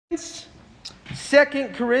2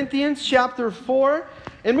 Corinthians chapter 4.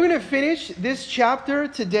 And we're going to finish this chapter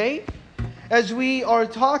today as we are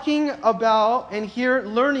talking about and here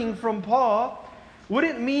learning from Paul what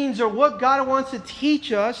it means or what God wants to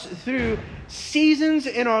teach us through seasons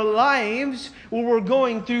in our lives where we're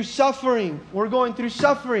going through suffering. We're going through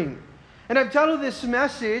suffering. And I've titled this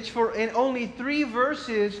message in only 3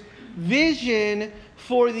 verses, Vision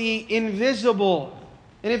for the Invisible.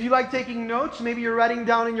 And if you like taking notes, maybe you're writing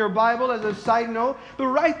down in your Bible as a side note, but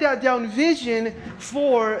write that down, vision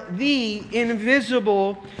for the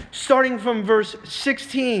invisible, starting from verse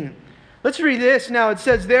 16. Let's read this now. It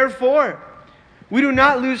says, "Therefore, we do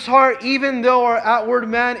not lose heart, even though our outward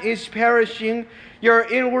man is perishing, yet our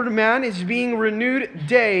inward man is being renewed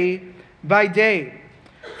day by day.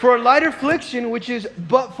 For a light affliction, which is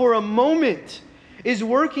but for a moment, is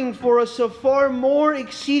working for us a far more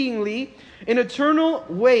exceedingly an eternal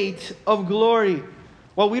weight of glory.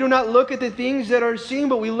 While we do not look at the things that are seen,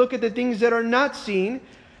 but we look at the things that are not seen.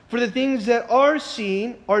 For the things that are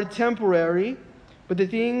seen are temporary, but the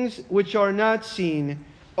things which are not seen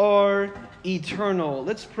are eternal."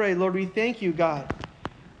 Let's pray. Lord, we thank you, God,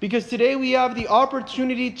 because today we have the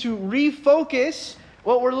opportunity to refocus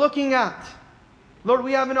what we're looking at. Lord,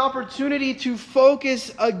 we have an opportunity to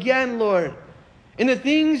focus again, Lord, in the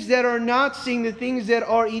things that are not seen, the things that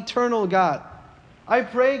are eternal, God. I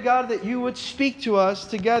pray, God, that you would speak to us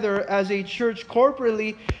together as a church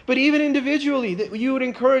corporately, but even individually, that you would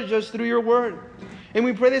encourage us through your word. And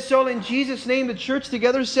we pray this all in Jesus' name. The church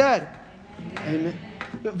together said, Amen.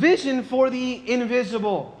 Vision for the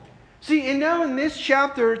invisible. See, and now in this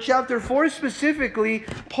chapter 4 specifically,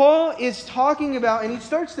 Paul is talking about, and he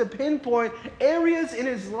starts to pinpoint areas in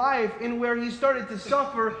his life in where he started to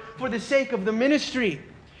suffer for the sake of the ministry.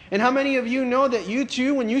 And how many of you know that you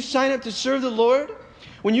too, when you sign up to serve the Lord,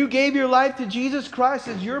 when you gave your life to Jesus Christ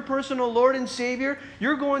as your personal Lord and Savior,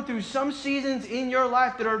 you're going through some seasons in your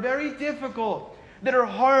life that are very difficult, that are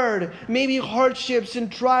hard, maybe hardships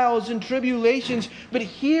and trials and tribulations. But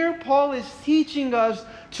here Paul is teaching us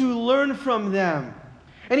to learn from them.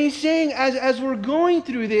 And he's saying, as we're going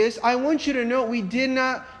through this, I want you to know we did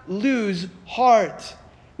not lose heart.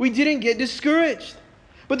 We didn't get discouraged.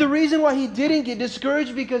 But the reason why he didn't get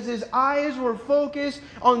discouraged, because his eyes were focused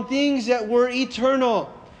on things that were eternal.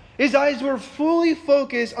 His eyes were fully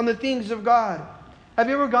focused on the things of God. Have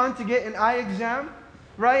you ever gone to get an eye exam?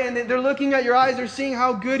 Right? And they're looking at your eyes, they're seeing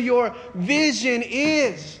how good your vision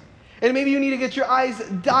is. And maybe you need to get your eyes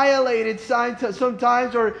dilated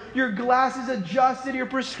sometimes, or your glasses adjusted, your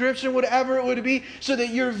prescription, whatever it would be, so that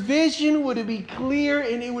your vision would be clear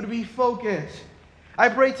and it would be focused. I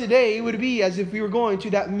pray today it would be as if we were going to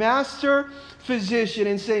that master physician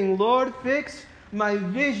and saying, "Lord, fix my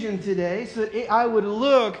vision today so that I would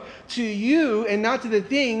look to you and not to the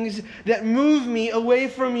things that move me away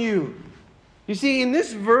from you." You see, in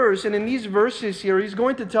this verse and in these verses here, he's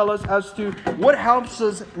going to tell us as to what helps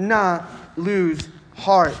us not lose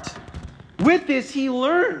heart. With this, he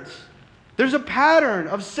learns. There's a pattern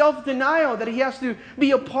of self-denial that he has to be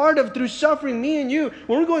a part of through suffering. Me and you,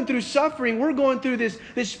 when we're going through suffering, we're going through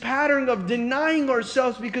this pattern of denying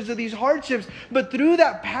ourselves because of these hardships. But through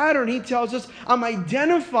that pattern, he tells us, I'm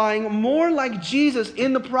identifying more like Jesus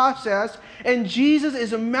in the process, and Jesus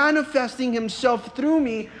is manifesting himself through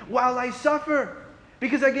me while I suffer.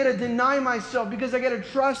 Because I get to deny myself, because I get to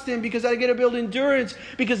trust him, because I get to build endurance,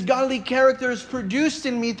 because godly character is produced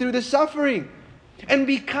in me through the suffering. And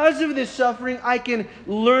because of this suffering, I can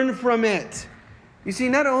learn from it. You see,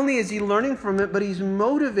 not only is he learning from it, but he's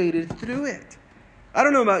motivated through it. I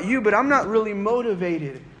don't know about you, but I'm not really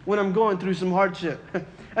motivated when I'm going through some hardship.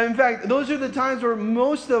 And in fact, those are the times where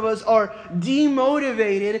most of us are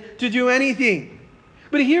demotivated to do anything.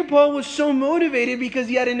 But here Paul was so motivated because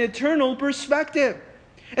he had an eternal perspective.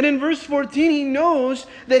 And in verse 14, he knows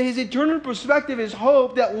that his eternal perspective is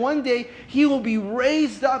hope that one day he will be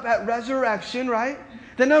raised up at resurrection, right?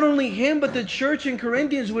 That not only him, but the church in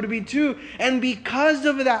Corinthians would be too. And because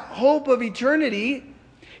of that hope of eternity,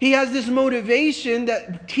 he has this motivation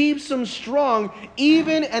that keeps him strong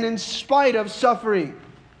even and in spite of suffering.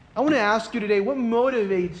 I want to ask you today, what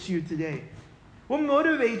motivates you today? What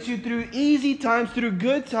motivates you through easy times, through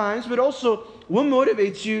good times, but also what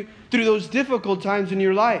motivates you through those difficult times in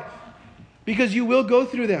your life? Because you will go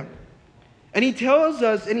through them. And he tells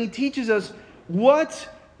us and he teaches us what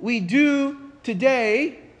we do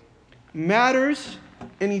today matters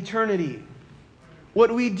in eternity.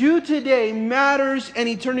 What we do today matters in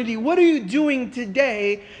eternity. What are you doing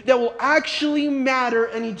today that will actually matter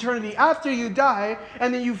in eternity? After you die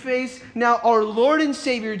and then you face now our Lord and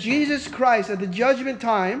Savior Jesus Christ at the judgment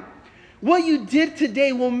time, What you did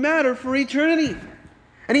today will matter for eternity.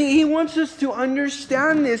 And he wants us to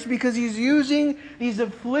understand this because he's using these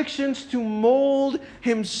afflictions to mold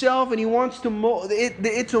himself, and he wants to mold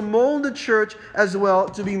the church as well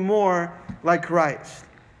to be more like Christ.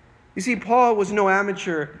 You see, Paul was no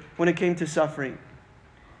amateur when it came to suffering.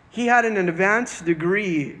 He had an advanced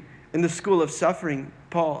degree in the school of suffering,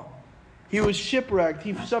 Paul. He was shipwrecked.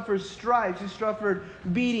 He suffered stripes. He suffered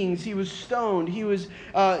beatings. He was stoned. He was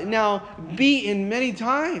now beaten many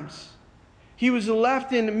times. He was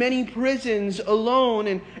left in many prisons alone.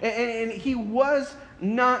 And he was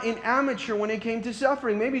not an amateur when it came to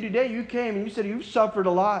suffering. Maybe today you came and you said you've suffered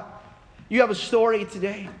a lot. You have a story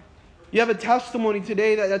today. You have a testimony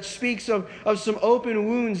today that speaks of some open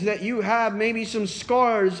wounds that you have, maybe some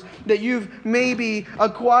scars that you've maybe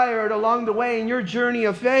acquired along the way in your journey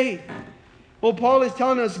of faith. Well, Paul is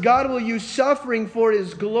telling us God will use suffering for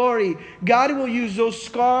His glory. God will use those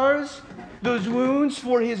scars, those wounds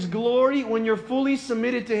for His glory when you're fully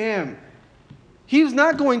submitted to Him. He's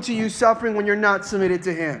not going to use suffering when you're not submitted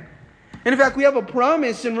to Him. And in fact, we have a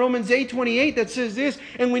promise in Romans 8:28 that says this,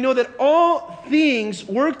 and we know that all things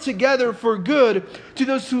work together for good to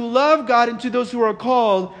those who love God and to those who are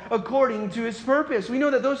called according to His purpose. We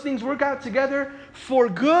know that those things work out together for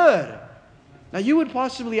good. Now you would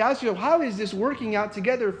possibly ask yourself, how is this working out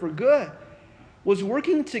together for good? Well, it's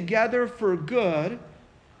working together for good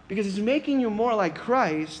because it's making you more like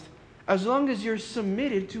Christ as long as you're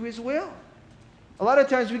submitted to His will. A lot of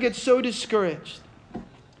times we get so discouraged.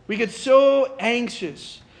 We get so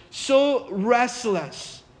anxious, so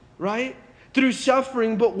restless, right? Through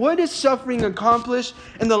suffering. But what does suffering accomplish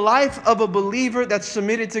in the life of a believer that's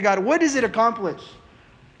submitted to God? What does it accomplish?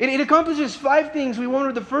 It accomplishes 5 things. We went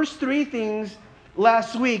over the first 3 things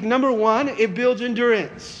last week. Number 1, it builds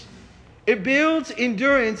endurance. It builds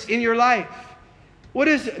endurance in your life. What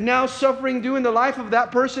does now suffering do in the life of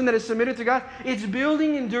that person that is submitted to God? It's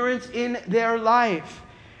building endurance in their life.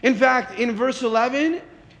 In fact, in verse 11,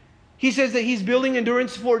 he says that he's building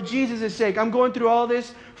endurance for Jesus' sake. I'm going through all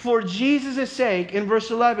this for Jesus' sake in verse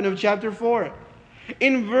 11 of chapter 4.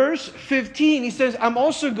 In verse 15, he says, I'm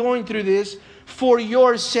also going through this for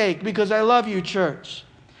your sake because I love you, church.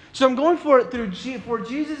 So I'm going for it for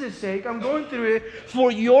Jesus' sake. I'm going through it for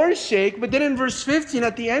your sake. But then in verse 15,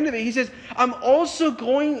 at the end of it, he says, I'm also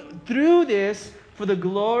going through this for the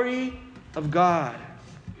glory of God.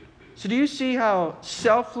 So do you see how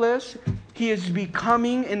selfless he is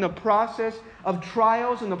becoming in the process of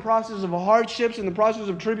trials, in the process of hardships, in the process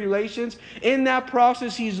of tribulations? In that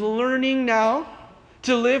process, he's learning now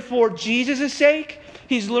to live for Jesus' sake.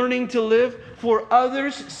 He's learning to live for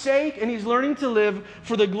others' sake. And he's learning to live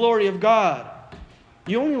for the glory of God.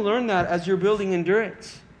 You only learn that as you're building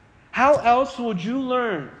endurance. How else would you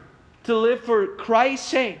learn to live for Christ's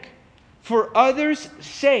sake, for others'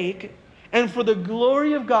 sake, and for the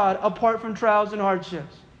glory of God apart from trials and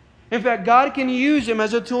hardships? In fact, God can use Him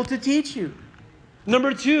as a tool to teach you.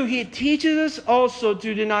 Number 2, He teaches us also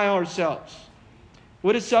to deny ourselves.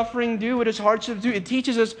 What does suffering do? What does hardship do? It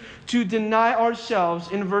teaches us to deny ourselves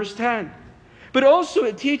in verse 10. But also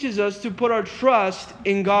it teaches us to put our trust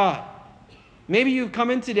in God. Maybe you've come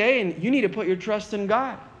in today and you need to put your trust in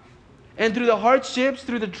God. And through the hardships,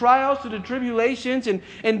 through the trials, through the tribulations,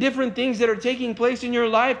 and different things that are taking place in your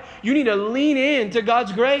life, you need to lean in to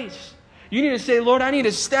God's grace. You need to say, Lord, I need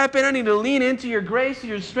to step in. I need to lean into your grace,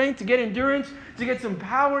 your strength, to get endurance, to get some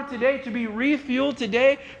power today, to be refueled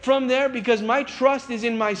today from there, because my trust is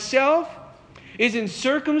in myself, is in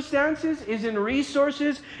circumstances, is in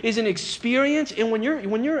resources, is in experience. And when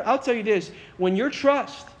you're, I'll tell you this, when your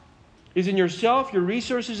trust is in yourself, your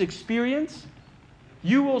resources, experience,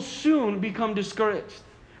 you will soon become discouraged,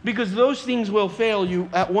 because those things will fail you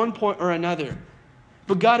at one point or another.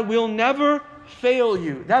 But God will never fail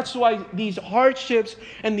you. That's why these hardships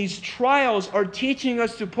and these trials are teaching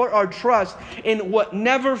us to put our trust in what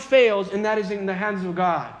never fails, and that is in the hands of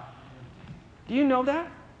God. Do you know that?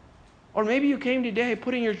 Or maybe you came today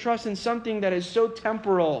putting your trust in something that is so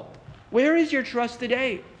temporal. Where is your trust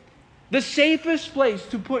today? The safest place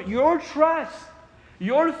to put your trust,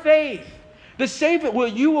 your faith, the safest,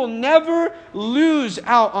 what you will never lose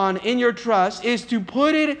out on in your trust, is to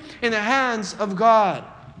put it in the hands of God.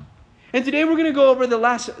 And today we're going to go over the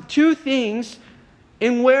last 2 things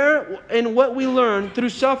in what we learn through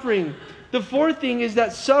suffering. The 4th thing is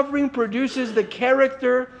that suffering produces the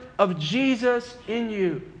character of Jesus in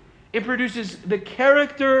you. It produces the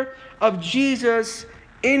character of Jesus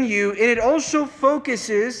in you. And it also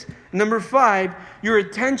focuses, number 5, your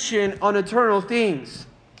attention on eternal things.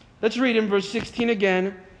 Let's read in verse 16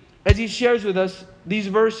 again as he shares with us these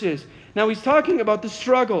verses. Now he's talking about the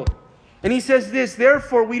struggle. And he says this,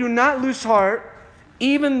 therefore we do not lose heart,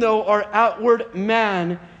 even though our outward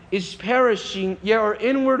man is perishing, yet our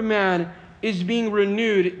inward man is being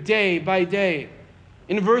renewed day by day.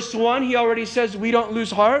 In verse 1, he already says we don't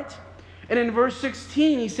lose heart. And in verse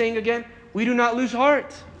 16, he's saying again, we do not lose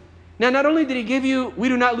heart. Now, not only did he give you, we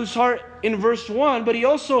do not lose heart in verse 1, but he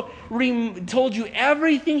also told you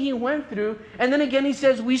everything he went through. And then again, he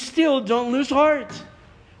says, we still don't lose heart.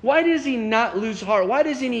 Why does he not lose heart? Why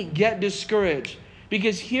doesn't he get discouraged?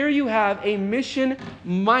 Because here you have a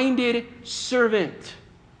mission-minded servant.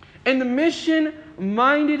 And the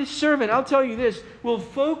mission-minded servant, I'll tell you this, will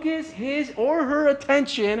focus his or her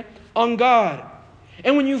attention on God.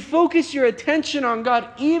 And when you focus your attention on God,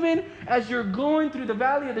 even as you're going through the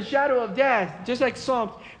valley of the shadow of death, just like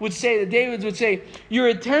Psalms would say, the Davids would say, your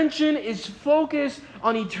attention is focused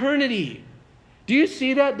on eternity. Do you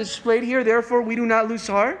see that displayed here? Therefore, we do not lose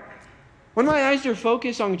heart. When my eyes are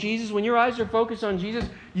focused on Jesus, when your eyes are focused on Jesus,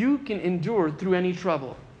 you can endure through any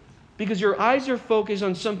trouble. Because your eyes are focused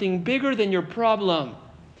on something bigger than your problem.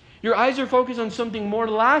 Your eyes are focused on something more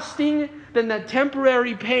lasting than that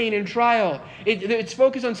temporary pain and trial. It's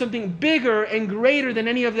focused on something bigger and greater than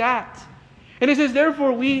any of that. And it says,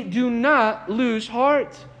 therefore, we do not lose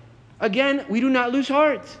heart. Again, we do not lose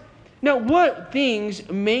heart. Now, what things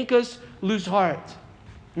make us lose heart?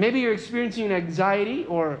 Maybe you're experiencing anxiety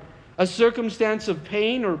or a circumstance of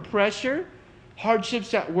pain or pressure,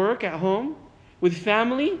 hardships at work, at home, with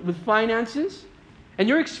family, with finances. And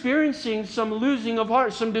you're experiencing some losing of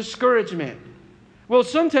heart, some discouragement. Well,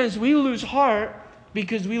 sometimes we lose heart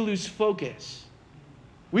because we lose focus.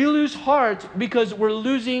 We lose heart because we're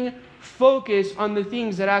losing focus on the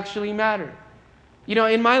things that actually matter. You know,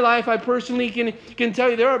 in my life, I personally can tell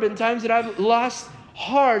you there have been times that I've lost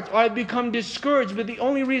heart or I've become discouraged. But the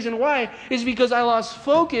only reason why is because I lost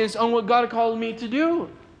focus on what God called me to do.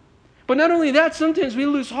 But not only that, sometimes we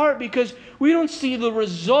lose heart because we don't see the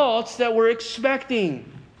results that we're expecting.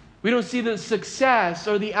 We don't see the success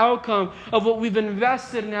or the outcome of what we've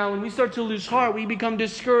invested now. When we start to lose heart, we become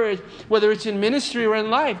discouraged, whether it's in ministry or in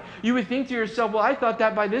life. You would think to yourself, well, I thought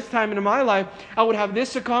that by this time in my life, I would have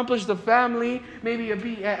this accomplished, the family, maybe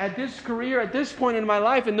be at this career, at this point in my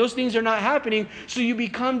life, and those things are not happening. So you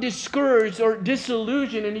become discouraged or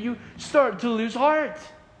disillusioned, and you start to lose heart.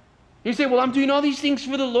 You say, well, I'm doing all these things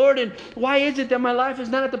for the Lord, and why is it that my life is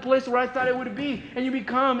not at the place where I thought it would be? And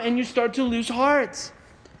you start to lose heart.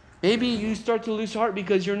 Maybe you start to lose heart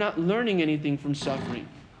because you're not learning anything from suffering.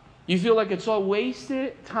 You feel like it's all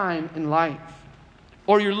wasted time in life.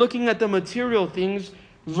 Or you're looking at the material things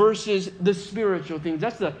versus the spiritual things.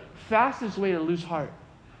 That's the fastest way to lose heart.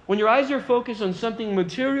 When your eyes are focused on something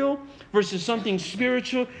material versus something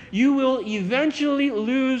spiritual, you will eventually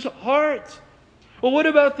lose heart. Well, what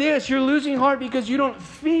about this? You're losing heart because you don't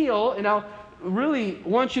feel, and I really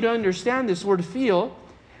want you to understand this word feel,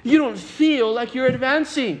 you don't feel like you're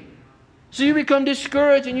advancing. So you become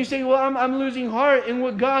discouraged and you say, well, I'm losing heart in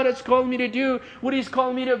what God has called me to do, what He's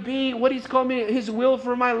called me to be, what He's called me, His will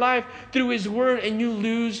for my life through His Word, and you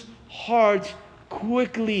lose heart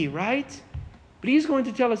quickly, right? But He's going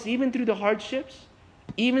to tell us, even through the hardships,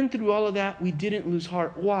 even through all of that, we didn't lose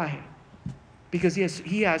heart. Why? Because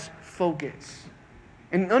He has focus.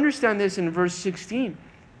 And understand this in verse 16.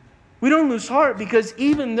 We don't lose heart because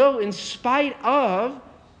even though, in spite of,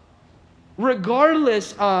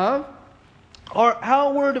 regardless of, our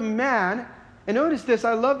outward man, and notice this,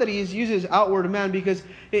 I love that he uses outward man because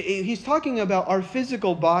he's talking about our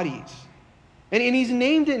physical bodies. And he's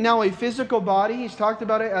named it now a physical body. He's talked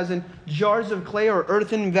about it as in jars of clay or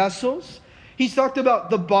earthen vessels. He's talked about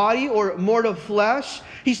the body or mortal flesh.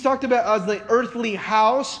 He's talked about as the earthly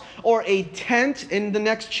house or a tent in the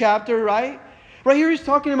next chapter, right? Right here he's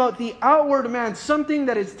talking about the outward man, something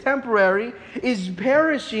that is temporary, is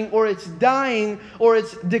perishing, or it's dying, or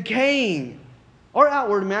it's decaying. Our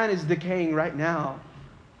outward man is decaying right now.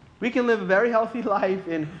 We can live a very healthy life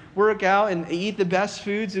and work out and eat the best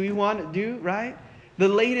foods that we want to do, right? The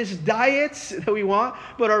latest diets that we want,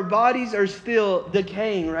 but our bodies are still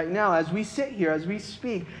decaying right now as we sit here, as we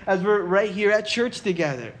speak, as we're right here at church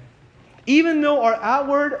together. Even though our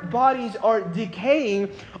outward bodies are decaying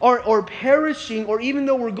or perishing, or even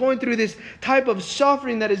though we're going through this type of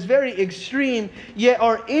suffering that is very extreme, yet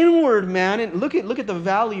our inward man, and look at the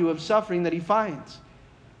value of suffering that he finds.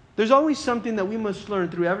 There's always something that we must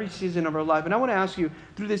learn through every season of our life. And I want to ask you,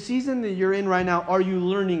 through the season that you're in right now, are you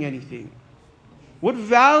learning anything? What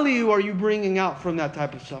value are you bringing out from that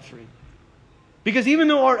type of suffering? Because even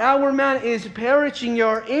though our outward man is perishing,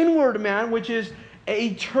 our inward man, which is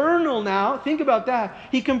eternal now. Think about that.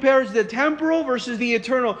 He compares the temporal versus the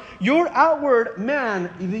eternal. Your outward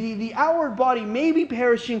man, the outward body may be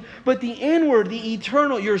perishing, but the inward, the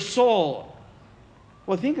eternal, your soul.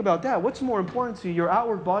 Well, think about that. What's more important to you, your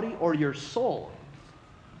outward body or your soul?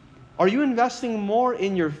 Are you investing more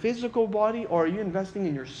in your physical body or are you investing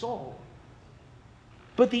in your soul?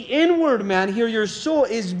 But the inward man here, your soul,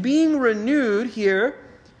 is being renewed here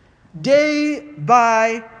day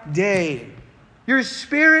by day. Your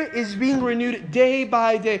spirit is being renewed day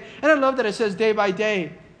by day. And I love that it says day by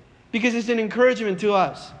day because it's an encouragement to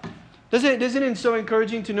us. Isn't it so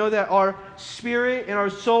encouraging to know that our spirit and our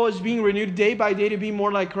soul is being renewed day by day to be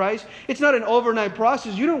more like Christ? It's not an overnight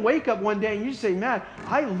process. You don't wake up one day and you say, man,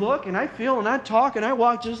 I look and I feel and I talk and I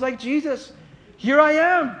walk just like Jesus. Here I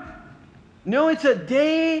am. No, it's a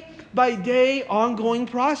day by day ongoing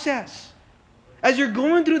process. As you're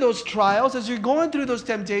going through those trials, as you're going through those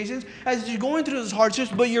temptations, as you're going through those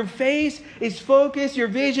hardships, but your face is focused, your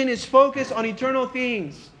vision is focused on eternal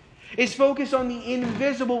things. It's focused on the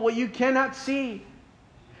invisible, what you cannot see.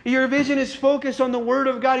 Your vision is focused on the Word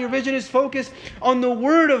of God. Your vision is focused on the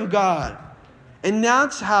Word of God. And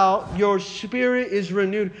that's how your spirit is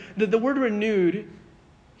renewed. The word renewed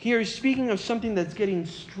here is speaking of something that's getting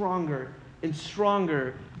stronger and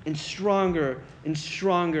stronger and stronger and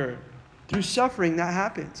stronger. Through suffering, that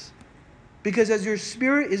happens. Because as your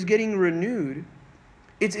spirit is getting renewed,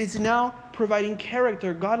 it's now providing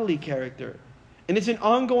character, godly character. And it's an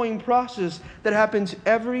ongoing process that happens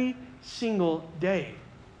every single day.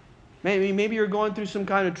 Maybe you're going through some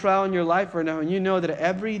kind of trial in your life right now, and you know that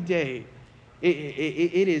every day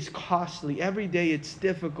it is costly. Every day it's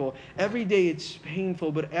difficult. Every day it's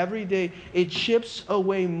painful. But every day it chips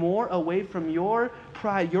away more away from your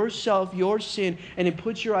pride, yourself, your sin, and it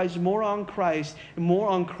puts your eyes more on Christ, more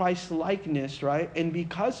on Christ's likeness, right? And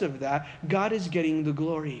because of that, God is getting the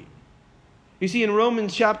glory. You see, in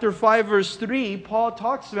Romans chapter 5, verse 3, Paul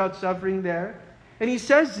talks about suffering there. And he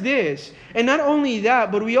says this, and not only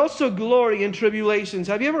that, but we also glory in tribulations.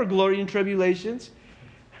 Have you ever gloried in tribulations?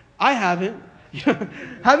 I haven't.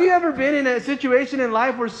 Have you ever been in a situation in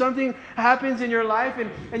life where something happens in your life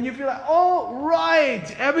and you feel like, oh,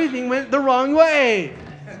 right, everything went the wrong way.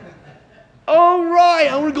 Oh, right,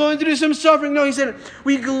 and we're going through some suffering. No, he said,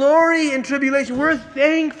 we glory in tribulation. We're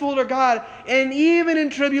thankful to God. And even in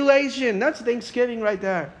tribulation, that's Thanksgiving right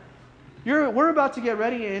there. We're about to get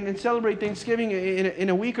ready and celebrate Thanksgiving in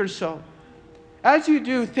a week or so. As you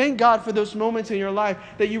do, thank God for those moments in your life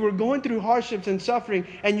that you were going through hardships and suffering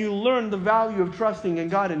and you learned the value of trusting in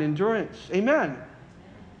God and endurance. Amen.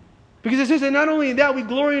 Because it says that not only that, we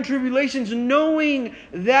glory in tribulations, knowing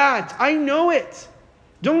that. I know it.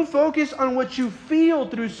 Don't focus on what you feel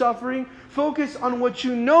through suffering. Focus on what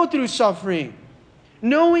you know through suffering.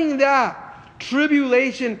 Knowing that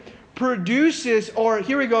tribulation produces, or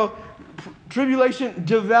here we go, tribulation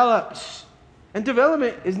develops. And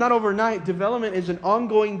development is not overnight. Development is an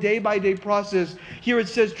ongoing day-by-day process. Here it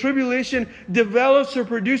says tribulation develops or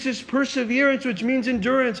produces perseverance, which means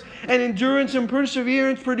endurance. And endurance and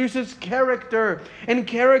perseverance produces character. And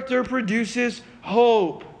character produces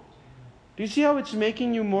hope. Do you see how it's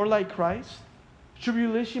making you more like Christ?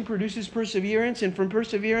 Tribulation produces perseverance. And from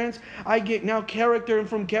perseverance, I get now character. And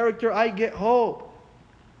from character, I get hope.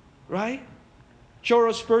 Right?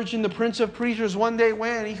 Charles Spurgeon, the Prince of Preachers, one day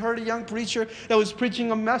went and he heard a young preacher that was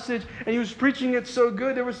preaching a message, and he was preaching it so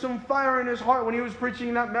good. There was some fire in his heart when he was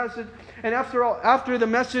preaching that message. And after the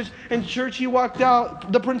message in church, he walked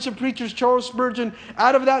out, the Prince of Preachers, Charles Spurgeon,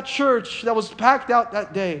 out of that church that was packed out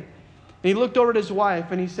that day. And he looked over at his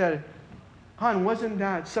wife and he said, "Hon, wasn't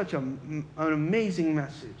that such an amazing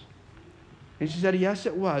message?" And she said, "Yes,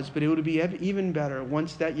 it was, but it would be even better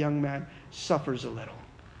once that young man suffers a little."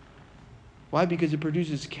 Why? Because it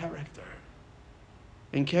produces character.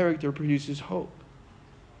 And character produces hope.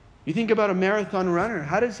 You think about a marathon runner.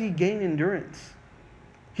 How does he gain endurance?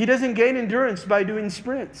 He doesn't gain endurance by doing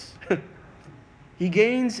sprints. He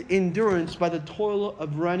gains endurance by the toil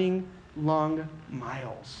of running long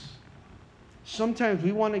miles. Sometimes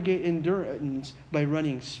we want to get endurance by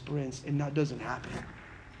running sprints, and that doesn't happen.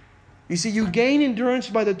 You see, you gain endurance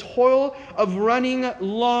by the toil of running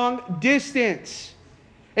long distance.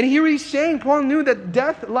 And here he's saying, Paul knew that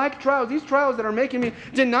death-like trials, these trials that are making me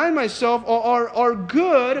deny myself, are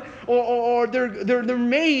good, or they're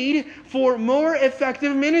made for more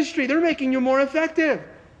effective ministry. They're making you more effective.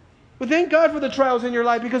 Well, thank God for the trials in your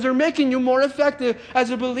life, because they're making you more effective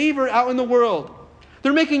as a believer out in the world.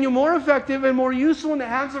 They're making you more effective and more useful in the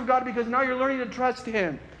hands of God, because now you're learning to trust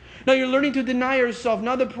Him. Now you're learning to deny yourself.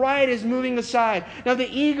 Now the pride is moving aside. Now the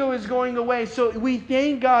ego is going away. So we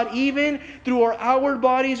thank God even through our outward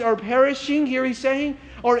bodies are perishing. Here he's saying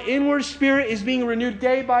our inward spirit is being renewed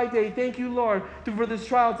day by day. Thank you, Lord, for this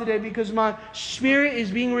trial today, because my spirit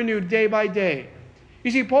is being renewed day by day.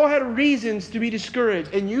 You see, Paul had reasons to be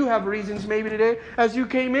discouraged, and you have reasons maybe today as you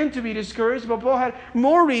came in to be discouraged, but Paul had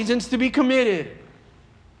more reasons to be committed.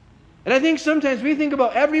 And I think sometimes we think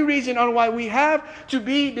about every reason on why we have to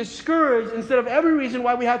be discouraged instead of every reason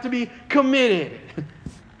why we have to be committed.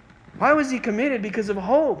 Why was he committed? Because of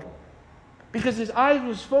hope. Because his eyes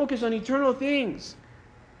was focused on eternal things.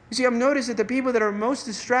 You see, I've noticed that the people that are most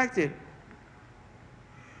distracted,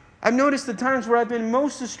 I've noticed the times where I've been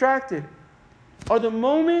most distracted are the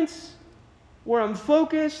moments where I'm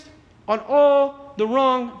focused on all the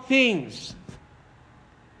wrong things.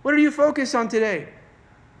 What are you focused on today?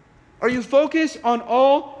 Are you focused on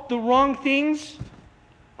all the wrong things?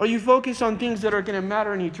 Or are you focused on things that are going to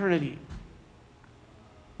matter in eternity?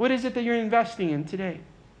 What is it that you're investing in today?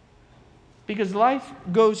 Because life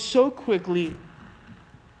goes so quickly.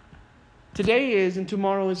 Today is and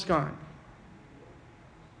tomorrow is gone.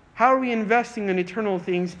 How are we investing in eternal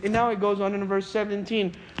things? And now it goes on in verse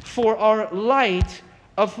 17. For our light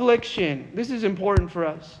affliction. This is important for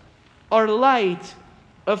us. Our light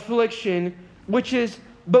affliction, which is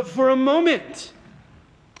but for a moment.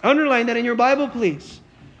 Underline that in your Bible, please.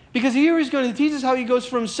 Because here he's going to teach us how he goes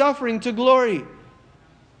from suffering to glory.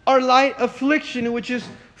 Our light affliction, which is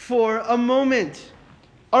for a moment.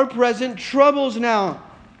 Our present troubles now.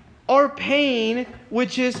 Our pain,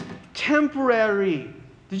 which is temporary.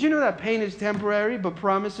 Did you know that pain is temporary, but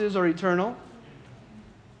promises are eternal?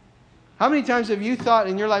 How many times have you thought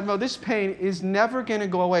in your life, no, this pain is never going to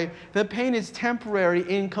go away. The pain is temporary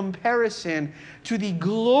in comparison to the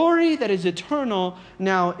glory that is eternal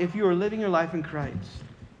now if you are living your life in Christ.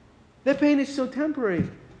 That pain is so temporary.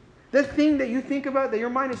 That thing that you think about, that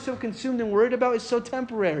your mind is so consumed and worried about, is so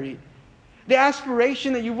temporary. The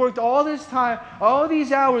aspiration that you've worked all this time, all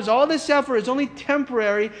these hours, all this effort is only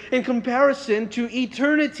temporary in comparison to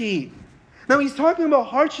eternity. Now he's talking about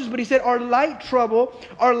hardships, but he said our light trouble,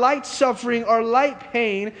 our light suffering, our light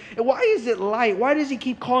pain. And why is it light? Why does he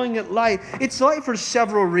keep calling it light? It's light for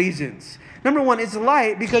several reasons. Number one, it's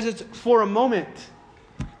light because it's for a moment.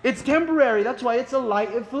 It's temporary. That's why it's a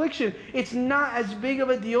light affliction. It's not as big of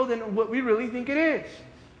a deal than what we really think it is.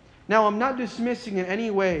 Now, I'm not dismissing in any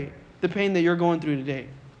way the pain that you're going through today.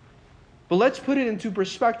 But let's put it into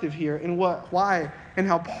perspective here in why and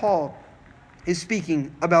how Paul is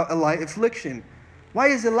speaking about a light affliction. Why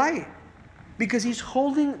is it light? Because he's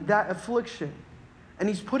holding that affliction and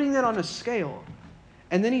he's putting it on a scale.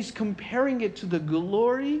 And then he's comparing it to the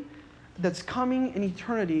glory that's coming in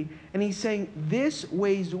eternity. And he's saying this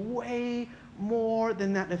weighs way more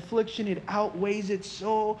than that affliction. It outweighs it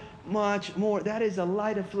so much more. That is a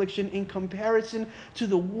light affliction in comparison to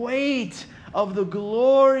the weight of the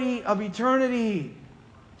glory of eternity.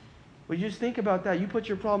 But you just think about that. You put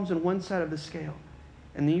your problems on one side of the scale.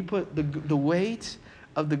 And then you put the weight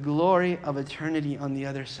of the glory of eternity on the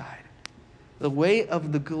other side. The weight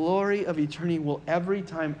of the glory of eternity will every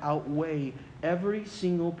time outweigh every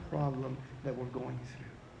single problem that we're going through.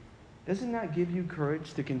 Doesn't that give you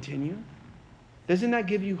courage to continue? Doesn't that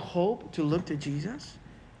give you hope to look to Jesus?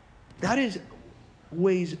 That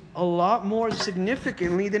weighs a lot more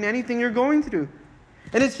significantly than anything you're going through.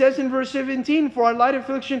 And it says in verse 17, for our light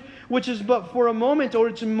affliction, which is but for a moment, or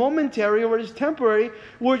it's momentary, or it's temporary,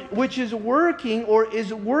 which is working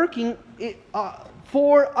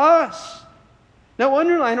for us. Now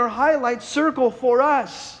underline or highlight, circle for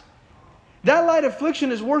us. That light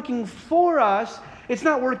affliction is working for us. It's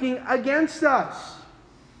not working against us.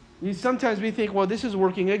 Sometimes we think, well, this is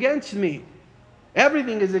working against me.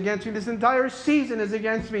 Everything is against me. This entire season is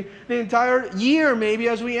against me. The entire year, maybe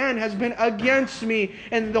as we end, has been against me.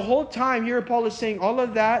 And the whole time here, Paul is saying all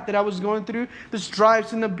of that I was going through, the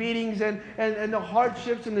stripes and the beatings and the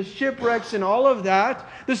hardships and the shipwrecks and all of that,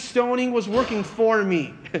 the stoning was working for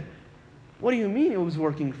me. What do you mean it was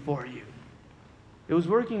working for you? It was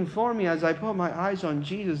working for me as I put my eyes on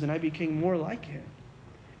Jesus and I became more like Him.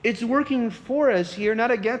 It's working for us here, not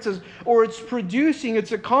against us, or it's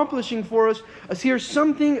it's accomplishing for us here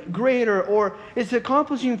something greater, or it's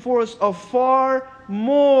accomplishing for us a far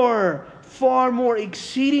more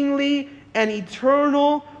exceedingly and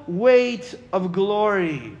eternal weight of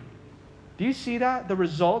glory. Do you see that? The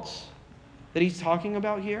results that he's talking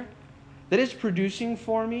about here? that is producing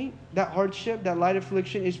for me, that hardship, that light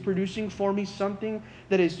affliction is producing for me something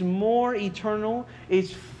that is more eternal,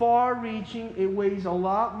 is far-reaching, it weighs a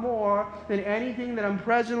lot more than anything that I'm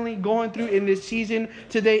presently going through in this season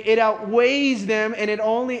today. It outweighs them, and it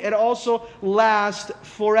also lasts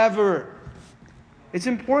forever. It's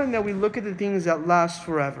important that we look at the things that last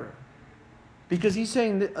forever. Because he's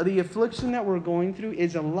saying that the affliction that we're going through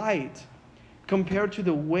is a light compared to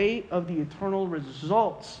the weight of the eternal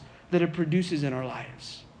results that it produces in our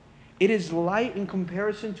lives. It is light in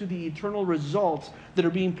comparison to the eternal results that are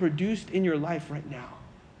being produced in your life right now.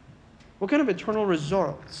 What kind of eternal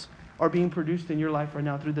results are being produced in your life right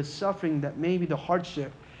now through the suffering, that maybe the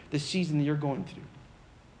hardship, the season that you're going through?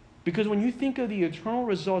 Because when you think of the eternal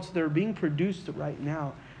results that are being produced right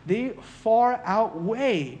now, they far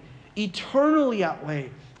outweigh, eternally outweigh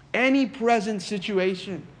any present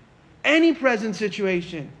situation. Any present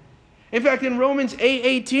situation. In fact, in Romans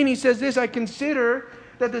 8:18, he says this, I consider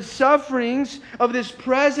that the sufferings of this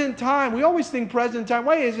present time, we always think present time.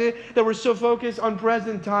 Why is it that we're so focused on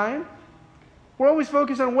present time? We're always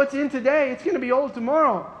focused on what's in today. It's going to be old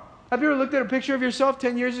tomorrow. Have you ever looked at a picture of yourself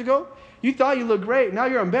 10 years ago? You thought you looked great. Now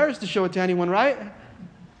you're embarrassed to show it to anyone, right?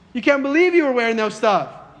 You can't believe you were wearing those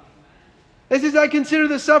stuff. It says, I consider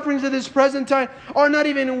the sufferings of this present time are not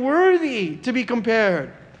even worthy to be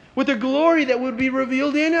compared with the glory that would be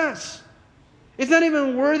revealed in us. It's not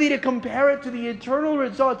even worthy to compare it to the eternal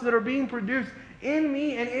results that are being produced in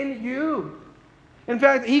me and in you. In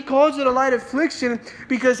fact, he calls it a light affliction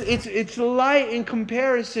because it's light in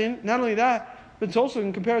comparison. Not only that, but it's also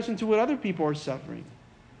in comparison to what other people are suffering.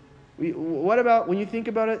 What about when you think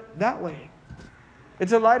about it that way?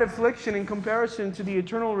 It's a light affliction in comparison to the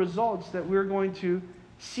eternal results that we're going to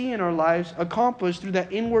see in our lives accomplished through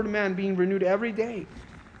that inward man being renewed every day.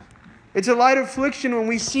 It's a light affliction when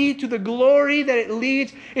we see to the glory that it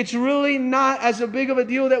leads. It's really not as big of a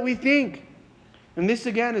deal that we think. And this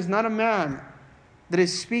again is not a man that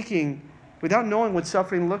is speaking without knowing what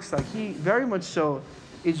suffering looks like. He very much so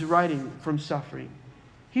is writing from suffering.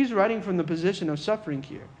 He's writing from the position of suffering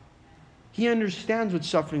here. He understands what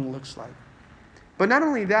suffering looks like. But not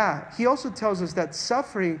only that, he also tells us that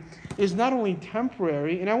suffering is not only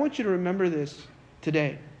temporary, and I want you to remember this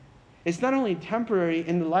today. It's not only temporary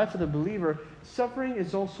in the life of the believer, suffering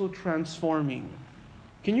is also transforming.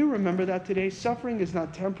 Can you remember that today? Suffering is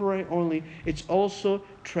not temporary only, it's also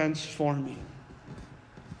transforming.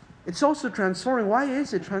 It's also transforming. Why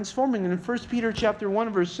is it transforming? And in 1 Peter chapter 1,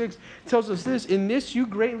 verse 6 tells us this, in this you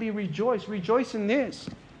greatly rejoice. Rejoice in this.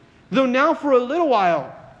 Though now for a little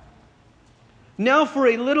while, and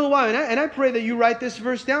I pray that you write this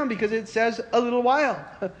verse down because it says a little while.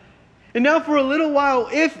 And now for a little while,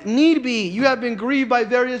 if need be, you have been grieved by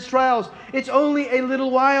various trials. It's only a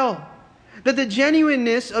little while. That the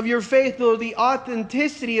genuineness of your faith, or the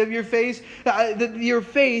authenticity of your faith, that your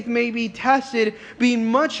faith may be tested, being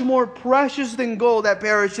much more precious than gold that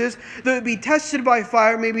perishes, though it be tested by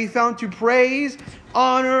fire, may be found to praise,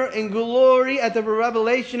 honor, and glory at the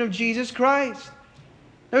revelation of Jesus Christ.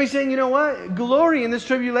 Now he's saying, you know what? Glory in this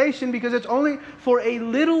tribulation because it's only for a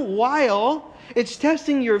little while. It's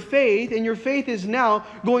testing your faith, and your faith is now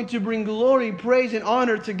going to bring glory, praise, and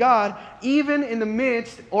honor to God, even in the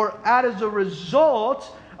midst or as a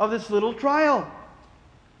result of this little trial.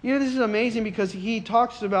 You know, this is amazing because he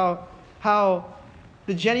talks about how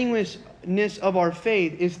the genuineness of our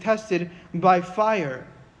faith is tested by fire.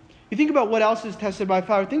 You think about what else is tested by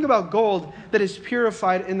fire. Think about gold that is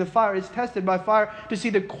purified in the fire. It's tested by fire to see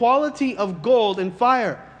the quality of gold in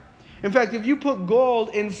fire. In fact, if you put gold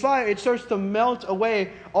in fire, it starts to melt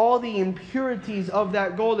away all the impurities of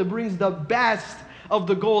that gold. It brings the best of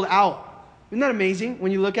the gold out. Isn't that amazing?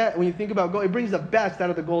 When you think about gold, it brings the best out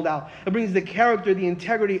of the gold out. It brings the character, the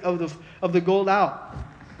integrity of the gold out.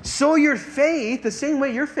 So your faith, the same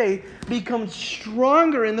way your faith becomes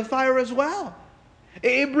stronger in the fire as well.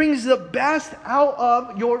 It brings the best out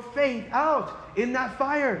of your faith out in that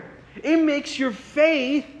fire. It makes your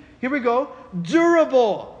faith, here we go,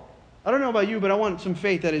 durable. I don't know about you, but I want some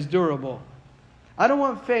faith that is durable. I don't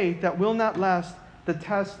want faith that will not last the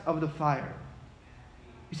test of the fire.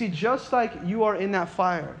 You see, just like you are in that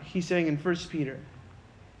fire, he's saying in 1 Peter,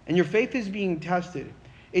 and your faith is being tested,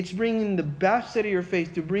 it's bringing the best out of your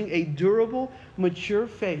faith to bring a durable, mature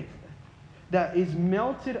faith that is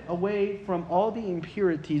melted away from all the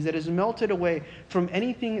impurities, that is melted away from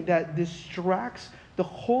anything that distracts the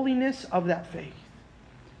holiness of that faith.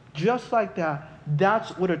 Just like that,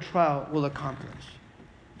 that's what a trial will accomplish.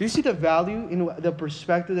 Do you see the value in the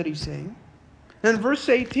perspective that he's saying? And in verse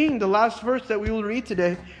 18, the last verse that we will read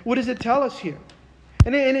today, what does it tell us here?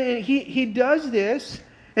 And he does this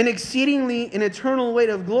an exceedingly and eternal weight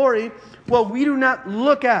of glory, what we do not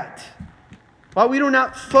look at, while we do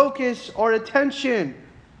not focus our attention.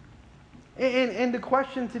 And the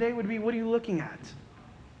question today would be, what are you looking at?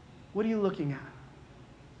 What are you looking at?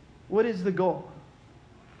 What is the goal?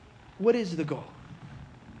 What is the goal?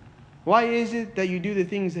 Why is it that you do the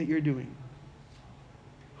things that you're doing?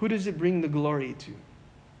 Who does it bring the glory to?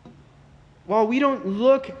 While we don't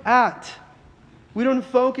look at, we don't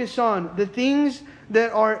focus on the things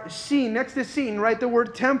that are seen. Next to seen, write the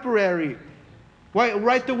word temporary.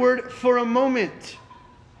 Write the word for a moment.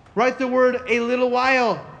 Write the word a little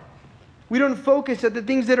while. We don't focus at the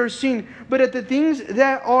things that are seen, but at the things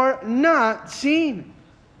that are not seen.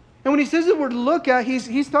 And when he says the word look at,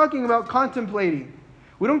 he's talking about contemplating.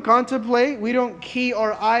 We don't contemplate. We don't key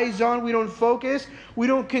our eyes on. We don't focus. We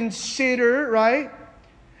don't consider, right?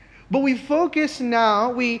 But we focus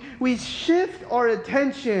now. We shift our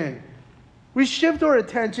attention. We shift our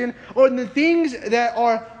attention on the things that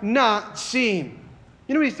are not seen.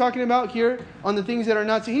 You know what he's talking about here on the things that are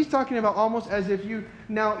not seen? He's talking about almost as if you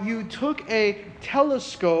took a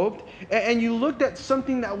telescope and you looked at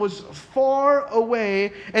something that was far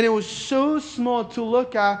away and it was so small to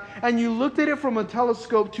look at, and you looked at it from a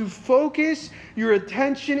telescope to focus your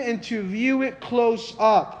attention and to view it close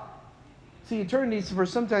up. See, eternity,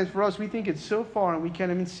 sometimes for us, we think it's so far and we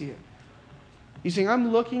can't even see it. He's saying,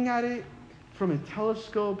 I'm looking at it from a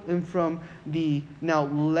telescope and from the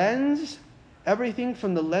lens, everything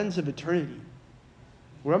from the lens of eternity.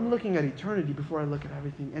 Where I'm looking at eternity before I look at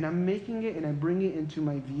everything. And I'm making it and I bring it into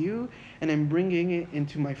my view and I'm bringing it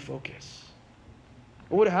into my focus.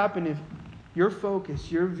 What would happen if your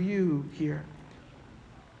focus, your view here,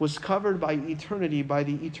 was covered by eternity, by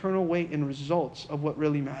the eternal weight and results of what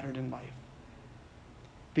really mattered in life?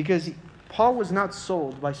 Because Paul was not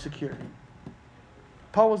sold by security.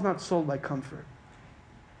 Paul was not sold by comfort.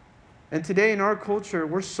 And today in our culture,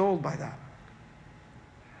 we're sold by that.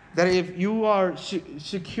 That if you are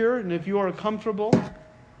secure and if you are comfortable,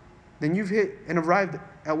 then you've hit and arrived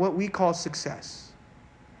at what we call success.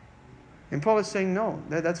 And Paul is saying, no,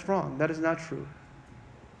 that's wrong. That is not true.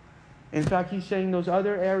 In fact, he's saying those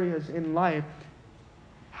other areas in life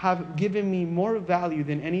have given me more value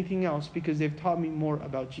than anything else because they've taught me more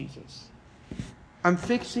about Jesus. I'm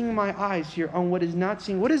fixing my eyes here on what is not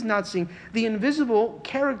seen. What is not seen? The invisible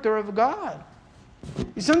character of God.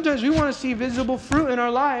 Sometimes we want to see visible fruit in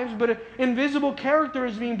our lives, but invisible character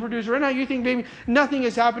is being produced. Right now you think, maybe nothing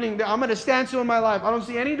is happening. I'm at a standstill in my life. I don't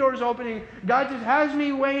see any doors opening. God just has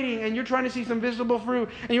me waiting, and you're trying to see some visible fruit,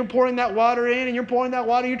 and you're pouring that water in, and you're pouring that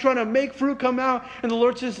water, you're trying to make fruit come out, and the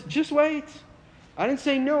Lord says, just wait. I didn't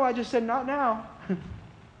say no, I just said not now.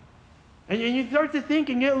 And you start to think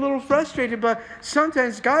and get a little frustrated, but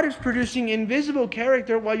sometimes God is producing invisible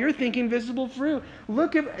character while you're thinking visible fruit.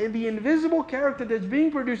 Look at the invisible character that's being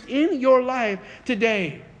produced in your life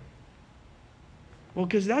today. Well,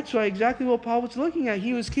 because that's exactly what Paul was looking at.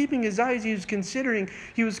 He was keeping his eyes, he was considering,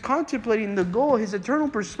 he was contemplating the goal, his eternal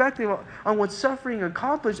perspective on what suffering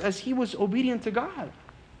accomplished as he was obedient to God.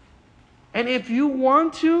 And if you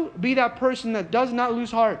want to be that person that does not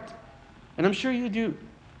lose heart, and I'm sure you do,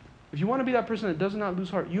 if you want to be that person that does not lose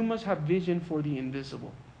heart, you must have vision for the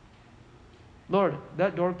invisible. Lord,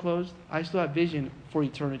 that door closed, I still have vision for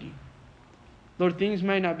eternity. Lord, things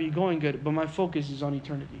might not be going good, but my focus is on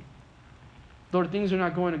eternity. Lord, things are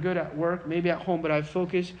not going good at work, maybe at home, but I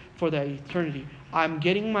focus for that eternity. I'm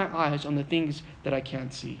getting my eyes on the things that I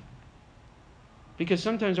can't see. Because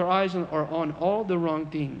sometimes our eyes are on all the wrong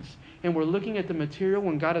things. And we're looking at the material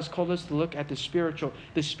when God has called us to look at the spiritual.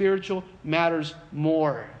 The spiritual matters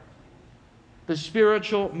more. The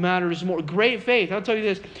spiritual matters more. Great faith, I'll tell you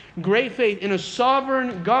this. Great faith in a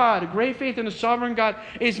sovereign God. Great faith in a sovereign God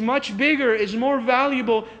is much bigger, is more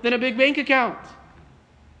valuable than a big bank account.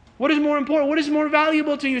 What is more important? What is more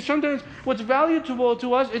valuable to you? Sometimes what's valuable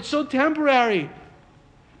to us, it's so temporary.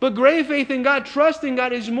 But great faith in God, trust in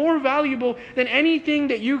God, is more valuable than anything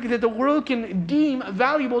that the world can deem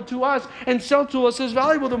valuable to us and sell to us as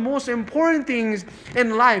valuable. The most important things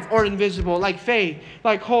in life are invisible, like faith,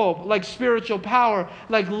 like hope, like spiritual power,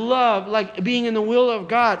 like love, like being in the will of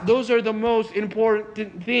God. Those are the most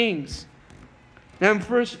important things. Now in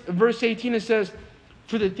verse 18 it says,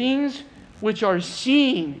 for the things which are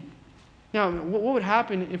seen. Now, what would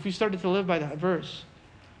happen if we started to live by that verse?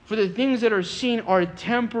 For the things that are seen are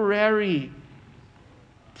temporary.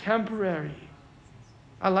 Temporary.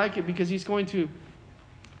 I like it because he's going to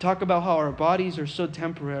talk about how our bodies are so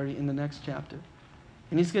temporary in the next chapter.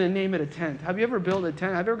 And he's going to name it a tent. Have you ever built a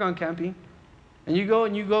tent? Have you ever gone camping? And you go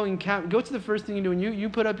and camp. Go to the first thing you do, and you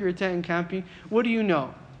put up your tent and camping. What do you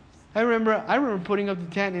know? I remember putting up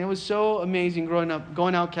the tent, and it was so amazing growing up,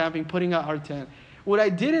 going out camping, putting out our tent. What I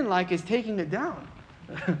didn't like is taking it down.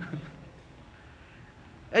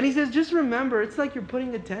 And he says, just remember, it's like you're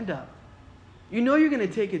putting a tent up. You know you're going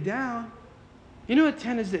to take it down. You know a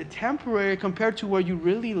tent is temporary compared to where you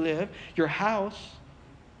really live, your house.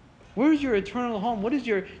 Where is your eternal home? What is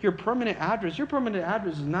your permanent address? Your permanent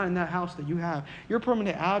address is not in that house that you have. Your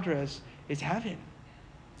permanent address is heaven.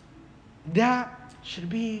 That should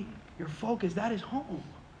be your focus. That is home.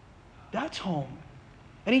 That's home.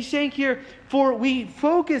 And he's saying here, for we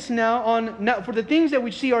focus now on, not for the things that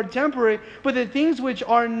we see are temporary, but the things which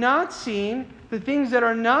are not seen, the things that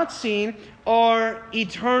are not seen are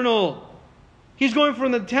eternal. He's going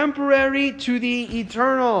from the temporary to the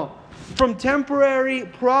eternal. From temporary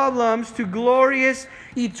problems to glorious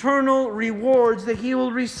eternal rewards that he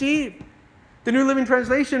will receive. The New Living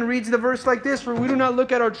Translation reads the verse like this, for we do not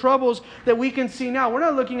look at our troubles that we can see now. We're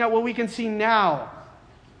not looking at what we can see now.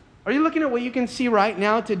 Are you looking at what you can see right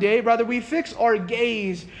now today? Rather, we fix our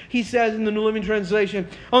gaze, he says in the New Living Translation,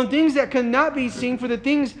 on things that cannot be seen, for the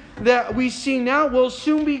things that we see now will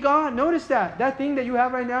soon be gone. Notice that. That thing that you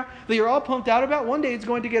have right now, that you're all pumped out about, one day it's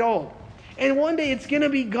going to get old. And one day it's going to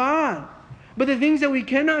be gone. But the things that we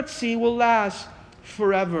cannot see will last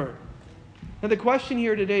forever. Now the question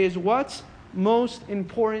here today is, what's most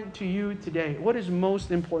important to you today? What is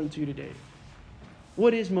most important to you today?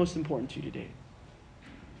 What is most important to you today?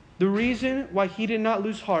 The reason why he did not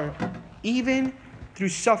lose heart, even through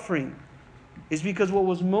suffering, is because what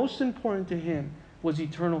was most important to him was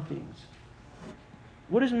eternal things.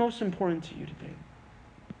 What is most important to you today?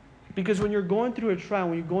 Because when you're going through a trial,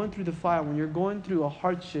 when you're going through the fire, when you're going through a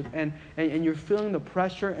hardship and you're feeling the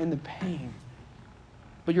pressure and the pain,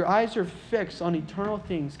 but your eyes are fixed on eternal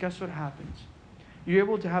things, guess what happens? You're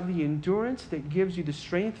able to have the endurance that gives you the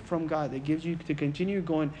strength from God, that gives you to continue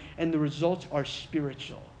going, and the results are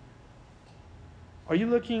spiritual. Are you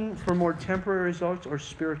looking for more temporary results or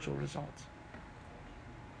spiritual results?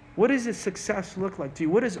 What does a success look like to you?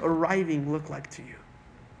 What does arriving look like to you?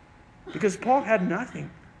 Because Paul had nothing.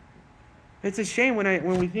 It's a shame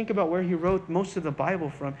when we think about where he wrote most of the Bible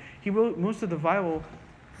from. He wrote most of the Bible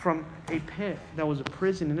from a pit that was a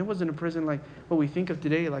prison. And it wasn't a prison like what we think of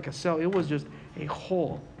today, like a cell. It was just a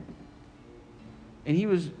hole.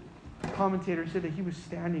 And commentators said that he was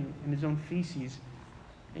standing in his own feces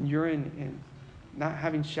and urine and not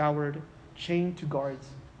having showered, chained to guards.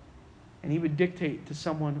 And he would dictate to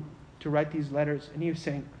someone to write these letters. And he was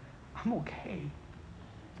saying, I'm okay.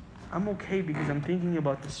 I'm okay because I'm thinking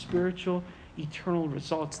about the spiritual, eternal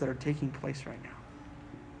results that are taking place right now.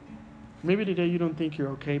 Maybe today you don't think you're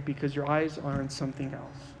okay because your eyes are on something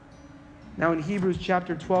else. Now in Hebrews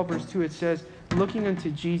chapter 12, verse 2, it says, looking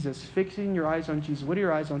unto Jesus, fixing your eyes on Jesus. What are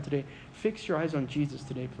your eyes on today? Fix your eyes on Jesus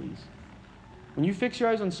today, please. When you fix your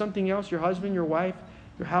eyes on something else, your husband, your wife,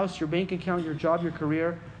 your house, your bank account, your job, your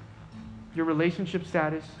career, your relationship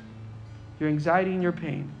status, your anxiety and your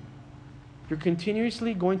pain, you're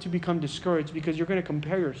continuously going to become discouraged because you're going to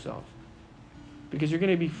compare yourself. Because you're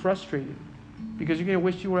going to be frustrated. Because you're going to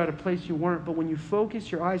wish you were at a place you weren't. But when you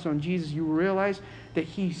focus your eyes on Jesus, you realize that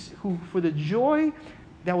who for the joy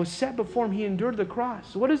that was set before him, he endured the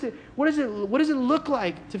cross. So what does it look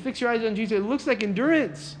like to fix your eyes on Jesus? It looks like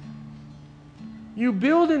endurance. You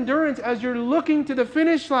build endurance as you're looking to the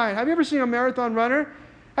finish line. Have you ever seen a marathon runner?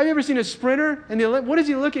 Have you ever seen a sprinter? And what is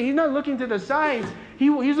he looking? He's not looking to the sides.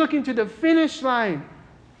 He's looking to the finish line.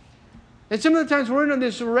 And some of the times we're in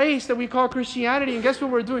this race that we call Christianity, and guess what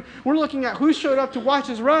we're doing? We're looking at who showed up to watch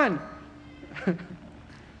us run.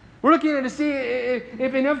 We're looking at to see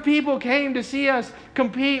if enough people came to see us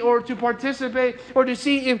compete or to participate or to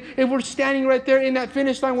see if we're standing right there in that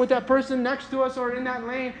finish line with that person next to us or in that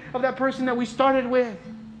lane of that person that we started with.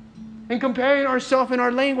 And comparing ourselves in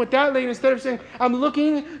our lane with that lane instead of saying, I'm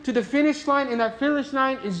looking to the finish line, and that finish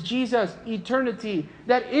line is Jesus, eternity.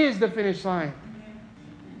 That is the finish line.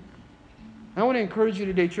 I want to encourage you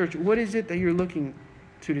today, church. What is it that you're looking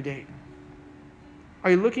to today?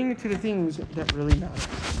 Are you looking to the things that really matter?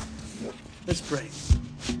 Let's pray.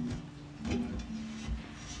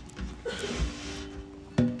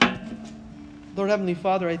 Lord Heavenly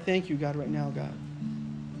Father, I thank you, God, right now, God.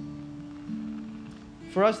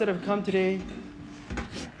 For us that have come today,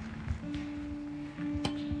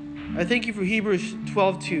 I thank you for Hebrews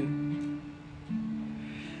 12:2.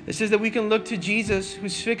 It says that we can look to Jesus,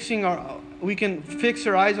 we can fix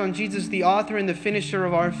our eyes on Jesus, the author and the finisher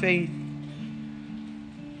of our faith,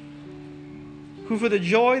 who for the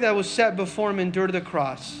joy that was set before him endured the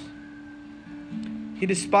cross. He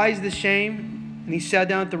despised the shame, and he sat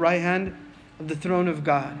down at the right hand of the throne of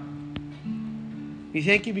God. We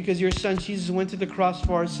thank you because your Son Jesus went to the cross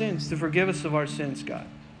for our sins, to forgive us of our sins, God.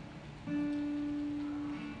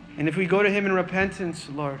 And if we go to him in repentance,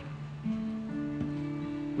 Lord,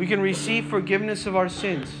 we can receive forgiveness of our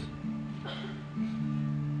sins.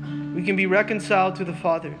 We can be reconciled to the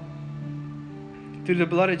Father through the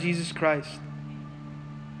blood of Jesus Christ.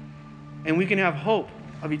 And we can have hope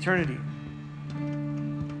of eternity.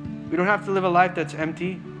 We don't have to live a life that's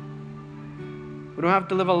empty. We don't have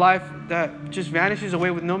to live a life that just vanishes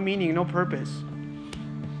away with no meaning, no purpose.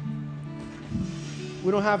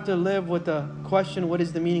 We don't have to live with the question, what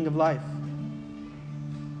is the meaning of life?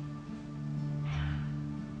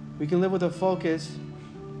 We can live with a focus,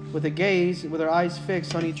 with a gaze, with our eyes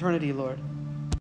fixed on eternity, Lord.